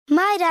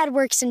My dad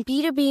works in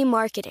B2B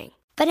marketing,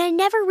 but I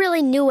never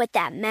really knew what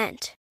that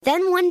meant.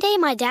 Then one day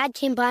my dad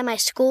came by my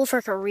school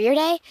for career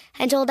day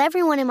and told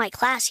everyone in my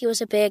class he was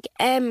a big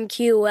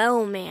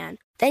MQL man.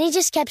 Then he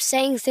just kept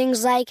saying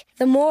things like,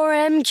 the more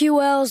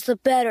MQLs, the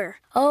better,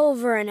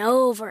 over and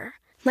over.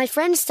 My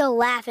friends still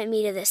laugh at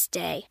me to this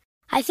day.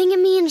 I think it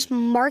means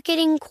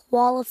marketing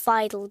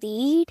qualified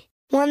lead.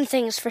 One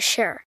thing's for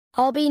sure,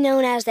 I'll be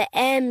known as the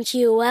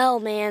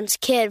MQL man's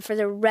kid for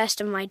the rest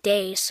of my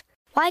days.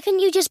 Why couldn't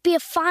you just be a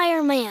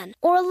fireman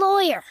or a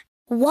lawyer?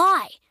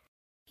 Why?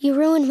 You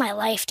ruined my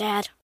life,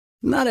 Dad.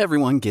 Not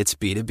everyone gets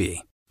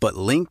B2B, but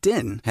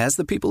LinkedIn has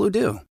the people who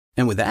do.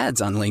 And with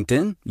ads on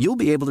LinkedIn, you'll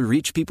be able to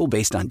reach people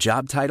based on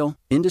job title,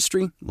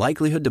 industry,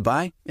 likelihood to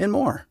buy, and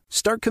more.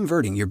 Start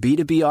converting your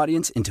B2B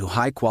audience into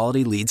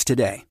high-quality leads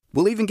today.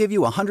 We'll even give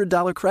you a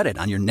 $100 credit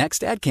on your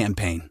next ad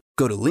campaign.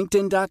 Go to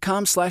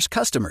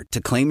linkedin.com/customer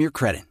to claim your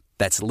credit.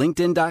 That's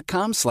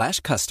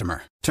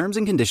linkedin.com/customer. Terms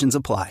and conditions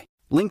apply.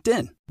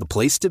 LinkedIn, the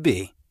place to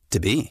be, to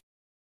be.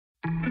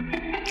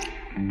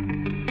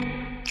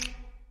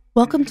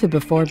 Welcome to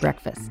Before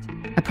Breakfast,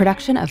 a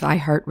production of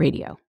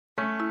iHeartRadio.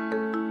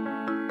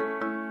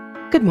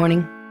 Good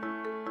morning.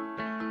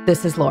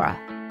 This is Laura.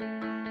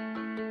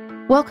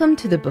 Welcome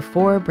to the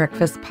Before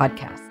Breakfast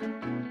podcast.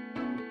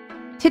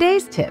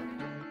 Today's tip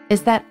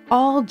is that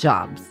all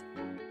jobs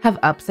have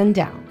ups and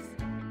downs.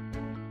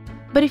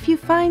 But if you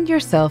find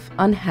yourself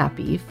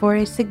unhappy for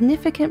a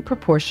significant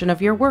proportion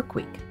of your work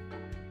week,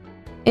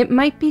 it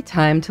might be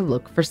time to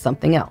look for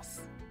something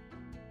else.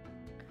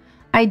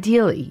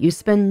 Ideally, you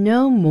spend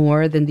no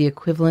more than the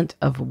equivalent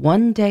of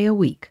 1 day a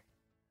week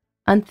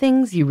on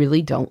things you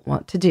really don't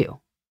want to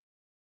do.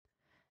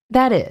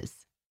 That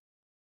is,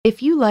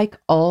 if you like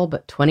all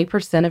but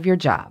 20% of your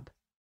job,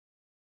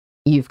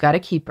 you've got a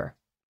keeper.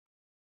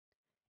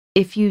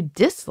 If you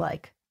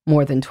dislike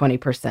more than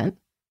 20%,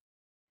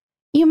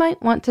 you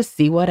might want to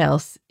see what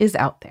else is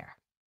out there.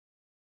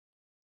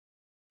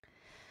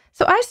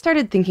 So I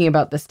started thinking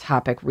about this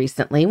topic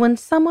recently when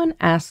someone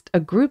asked a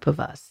group of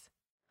us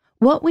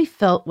what we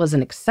felt was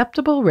an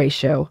acceptable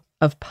ratio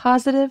of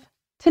positive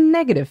to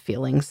negative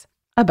feelings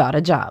about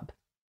a job.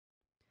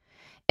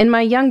 In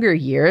my younger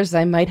years,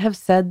 I might have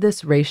said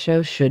this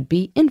ratio should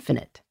be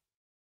infinite.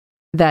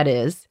 That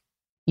is,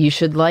 you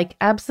should like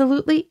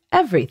absolutely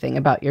everything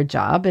about your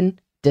job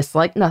and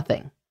dislike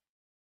nothing.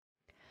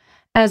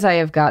 As I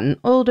have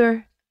gotten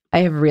older, I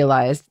have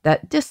realized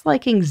that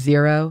disliking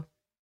 0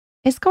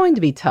 is going to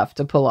be tough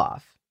to pull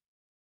off,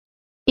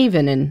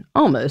 even in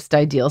almost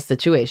ideal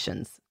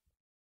situations.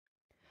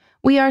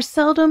 We are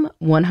seldom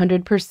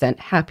 100%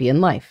 happy in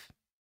life.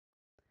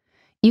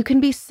 You can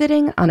be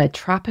sitting on a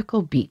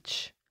tropical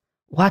beach,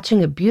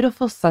 watching a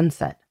beautiful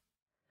sunset,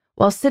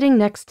 while sitting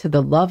next to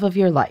the love of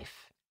your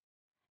life,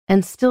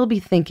 and still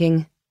be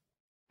thinking,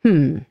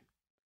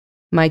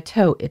 my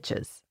toe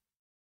itches.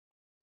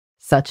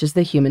 Such is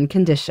the human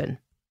condition.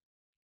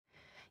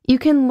 You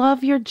can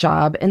love your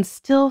job and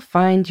still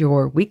find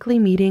your weekly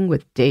meeting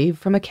with Dave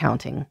from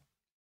accounting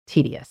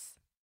tedious.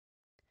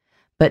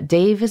 But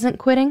Dave isn't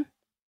quitting,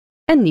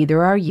 and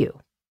neither are you.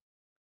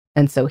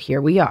 And so here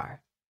we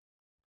are.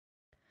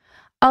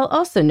 I'll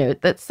also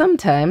note that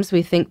sometimes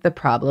we think the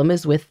problem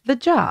is with the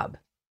job,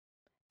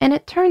 and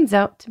it turns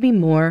out to be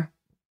more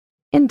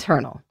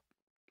internal.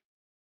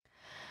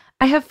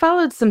 I have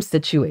followed some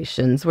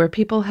situations where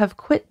people have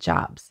quit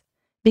jobs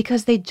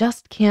because they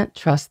just can't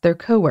trust their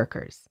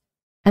coworkers,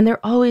 and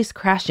they're always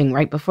crashing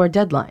right before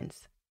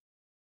deadlines.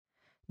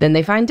 Then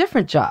they find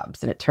different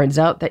jobs, and it turns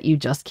out that you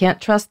just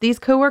can't trust these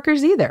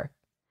coworkers either,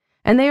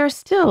 and they are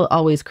still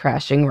always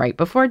crashing right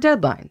before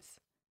deadlines.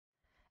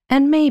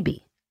 And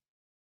maybe,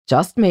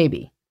 just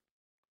maybe,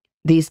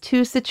 these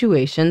two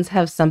situations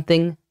have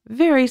something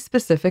very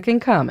specific in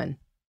common.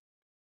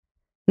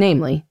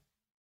 Namely,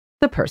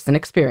 the person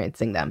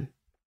experiencing them.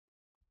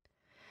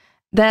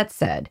 That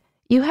said,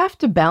 you have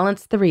to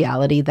balance the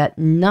reality that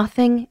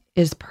nothing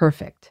is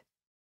perfect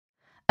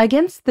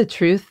against the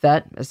truth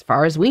that, as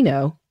far as we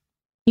know,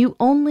 you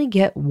only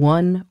get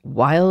one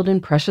wild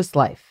and precious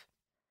life,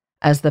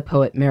 as the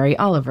poet Mary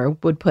Oliver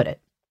would put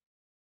it.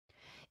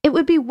 It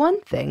would be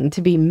one thing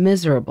to be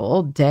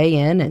miserable day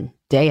in and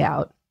day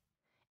out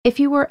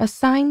if you were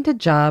assigned a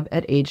job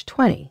at age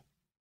 20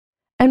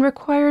 and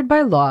required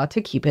by law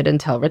to keep it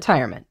until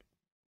retirement.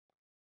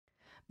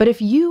 But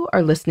if you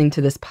are listening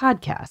to this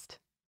podcast,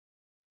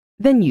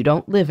 then you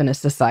don't live in a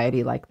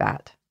society like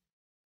that.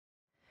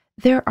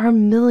 There are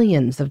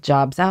millions of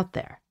jobs out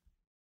there.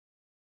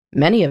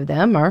 Many of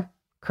them are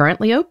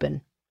currently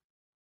open.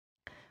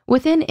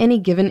 Within any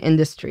given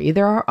industry,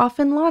 there are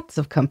often lots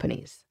of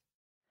companies,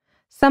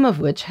 some of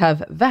which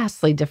have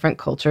vastly different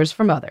cultures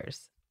from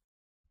others.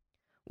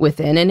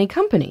 Within any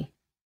company,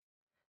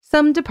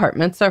 some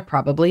departments are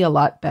probably a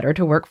lot better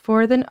to work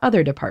for than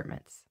other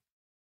departments,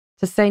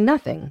 to say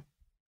nothing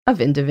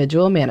of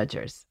individual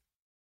managers.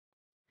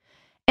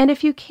 And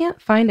if you can't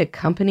find a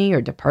company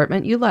or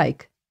department you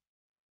like,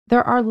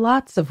 there are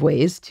lots of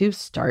ways to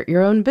start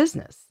your own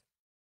business,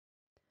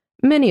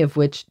 many of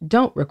which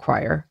don't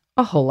require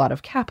a whole lot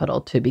of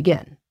capital to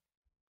begin.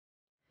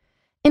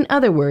 In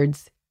other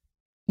words,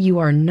 you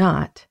are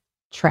not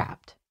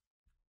trapped.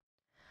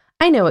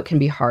 I know it can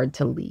be hard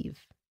to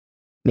leave.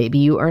 Maybe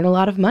you earn a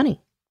lot of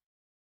money.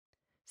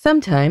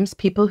 Sometimes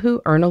people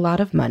who earn a lot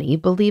of money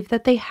believe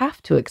that they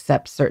have to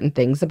accept certain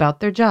things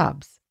about their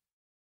jobs.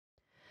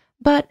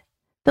 But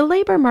the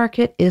labor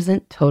market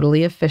isn't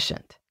totally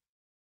efficient.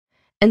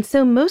 And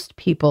so most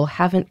people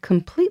haven't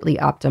completely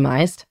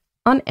optimized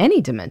on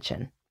any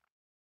dimension.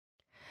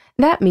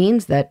 That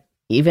means that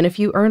even if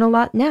you earn a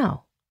lot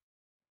now,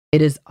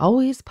 it is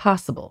always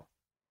possible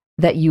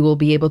that you will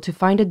be able to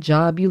find a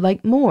job you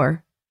like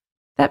more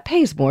that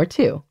pays more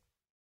too.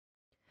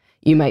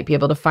 You might be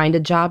able to find a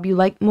job you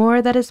like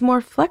more that is more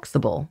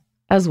flexible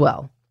as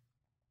well.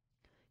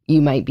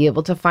 You might be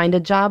able to find a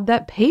job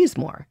that pays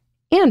more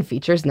and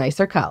features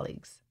nicer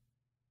colleagues.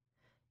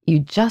 You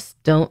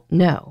just don't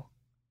know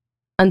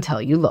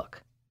until you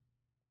look.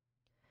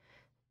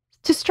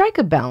 To strike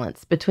a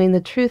balance between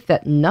the truth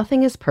that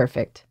nothing is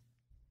perfect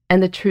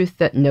and the truth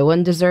that no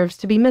one deserves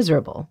to be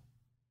miserable,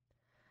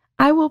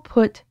 I will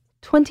put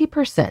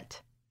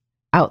 20%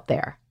 out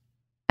there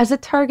as a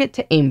target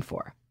to aim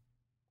for.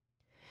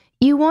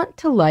 You want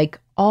to like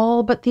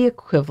all but the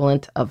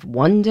equivalent of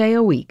 1 day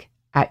a week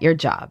at your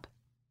job.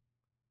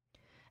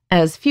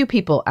 As few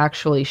people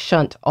actually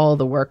shunt all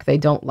the work they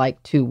don't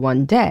like to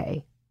 1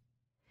 day,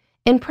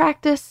 in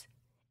practice,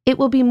 it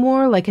will be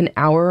more like an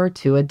hour or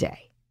two a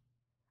day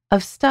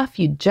of stuff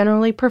you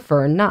generally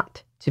prefer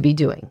not to be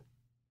doing.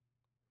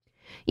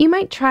 You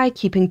might try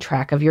keeping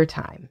track of your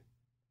time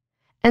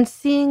and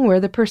seeing where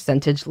the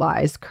percentage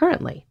lies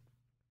currently.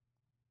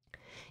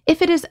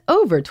 If it is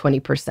over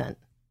 20%,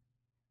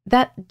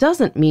 that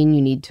doesn't mean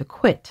you need to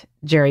quit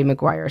Jerry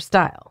Maguire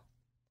style.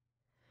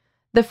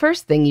 The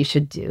first thing you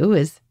should do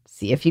is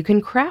see if you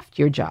can craft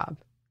your job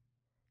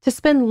to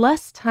spend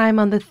less time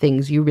on the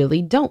things you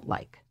really don't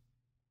like.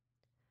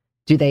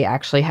 Do they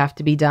actually have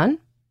to be done?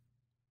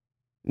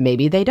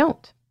 Maybe they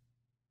don't.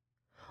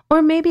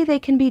 Or maybe they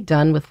can be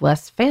done with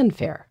less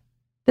fanfare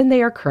than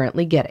they are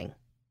currently getting.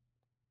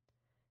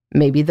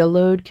 Maybe the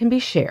load can be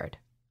shared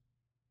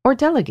or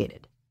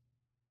delegated.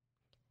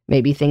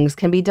 Maybe things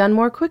can be done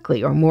more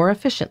quickly or more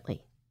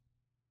efficiently.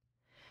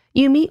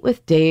 You meet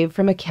with Dave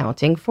from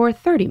accounting for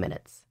 30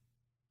 minutes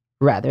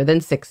rather than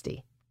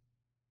 60.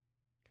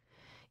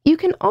 You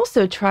can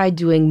also try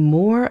doing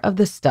more of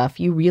the stuff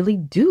you really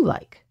do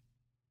like,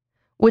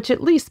 which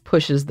at least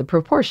pushes the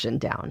proportion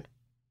down.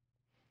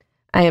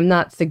 I am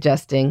not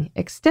suggesting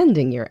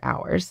extending your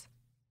hours,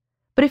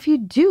 but if you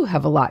do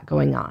have a lot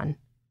going on,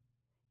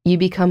 you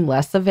become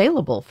less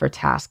available for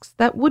tasks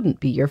that wouldn't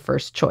be your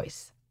first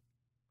choice.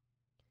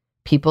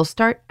 People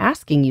start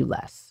asking you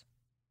less,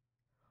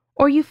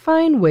 or you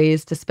find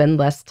ways to spend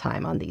less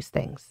time on these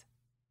things.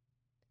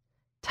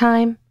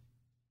 Time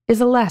is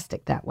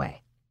elastic that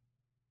way.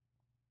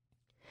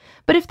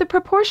 But if the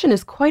proportion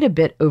is quite a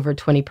bit over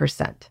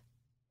 20%,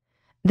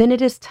 then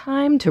it is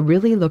time to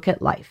really look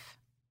at life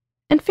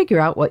and figure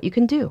out what you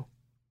can do.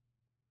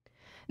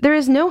 There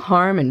is no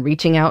harm in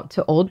reaching out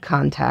to old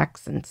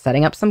contacts and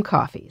setting up some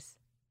coffees.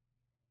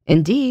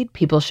 Indeed,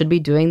 people should be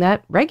doing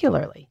that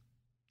regularly,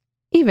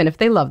 even if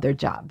they love their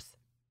jobs.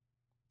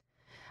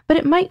 But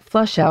it might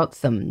flush out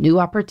some new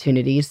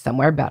opportunities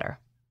somewhere better.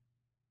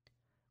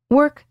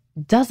 Work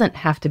doesn't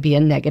have to be a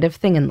negative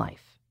thing in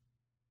life.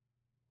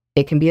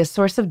 It can be a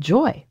source of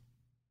joy,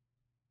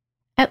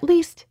 at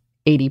least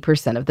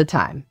 80% of the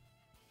time.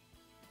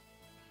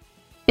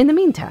 In the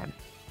meantime,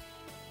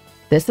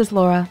 this is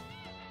Laura.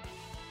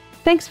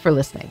 Thanks for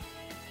listening.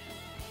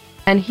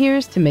 And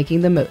here's to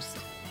making the most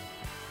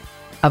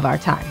of our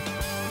time.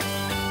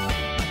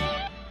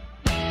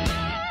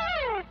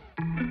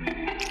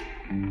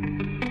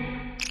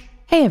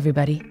 Hey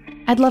everybody,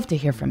 I'd love to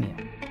hear from you.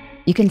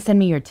 You can send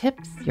me your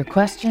tips, your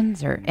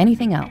questions, or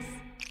anything else.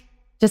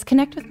 Just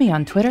connect with me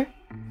on Twitter,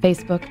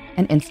 Facebook,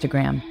 and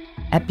Instagram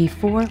at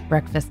Before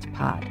Breakfast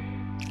Pod.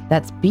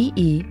 That's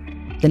BE,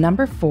 the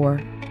number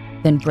 4,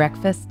 then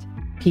breakfast,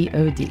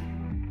 POD.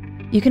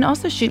 You can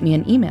also shoot me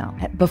an email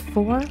at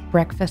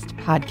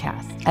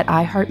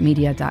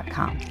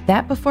beforebreakfastpodcast@iheartmedia.com.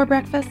 That Before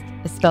Breakfast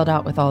is spelled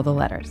out with all the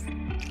letters.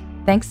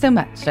 Thanks so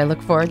much. I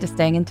look forward to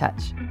staying in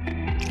touch.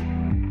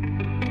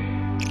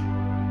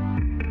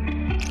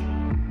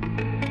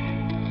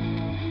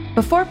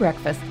 Before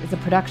Breakfast is a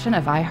production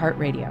of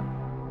iHeartRadio.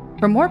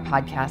 For more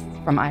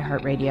podcasts from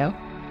iHeartRadio,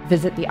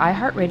 visit the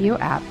iHeartRadio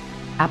app,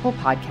 Apple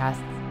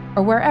Podcasts,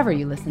 or wherever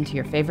you listen to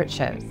your favorite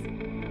shows.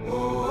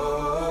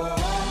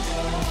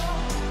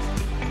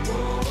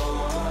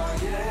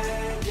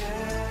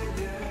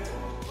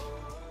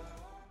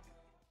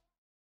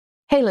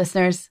 Hey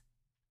listeners,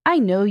 I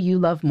know you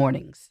love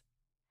mornings.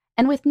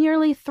 And with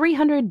nearly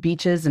 300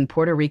 beaches in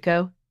Puerto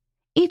Rico,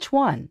 each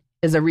one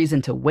is a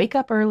reason to wake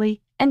up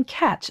early and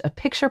catch a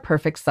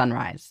picture-perfect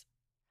sunrise.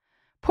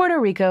 Puerto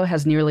Rico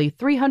has nearly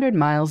 300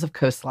 miles of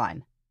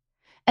coastline,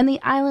 and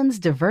the island's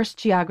diverse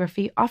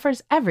geography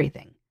offers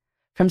everything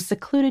from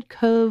secluded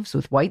coves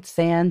with white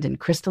sand and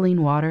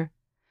crystalline water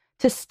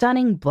to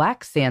stunning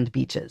black sand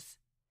beaches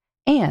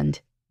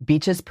and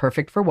beaches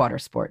perfect for water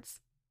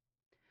sports.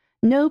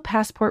 No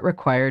passport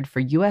required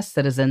for U.S.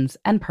 citizens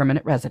and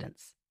permanent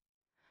residents.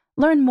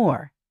 Learn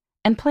more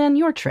and plan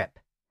your trip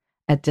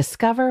at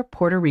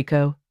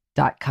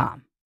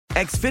discoverpuertorico.com.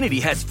 Xfinity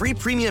has free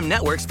premium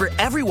networks for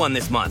everyone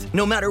this month,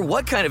 no matter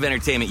what kind of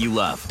entertainment you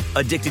love.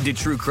 Addicted to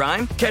true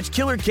crime? Catch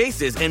killer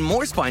cases and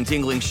more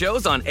spine-tingling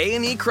shows on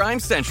A&E Crime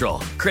Central.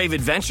 Crave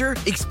adventure?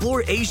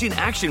 Explore Asian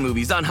action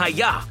movies on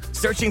Hi-Ya.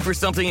 Searching for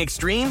something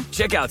extreme?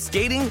 Check out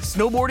skating,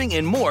 snowboarding,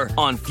 and more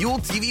on Fuel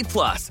TV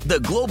Plus, the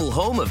global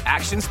home of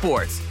action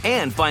sports.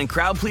 And find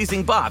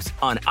crowd-pleasing bops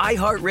on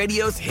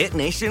iHeartRadio's Hit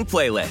Nation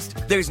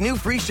playlist. There's new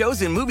free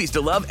shows and movies to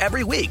love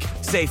every week.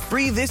 Say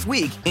free this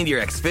week in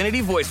your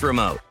Xfinity voice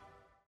remote.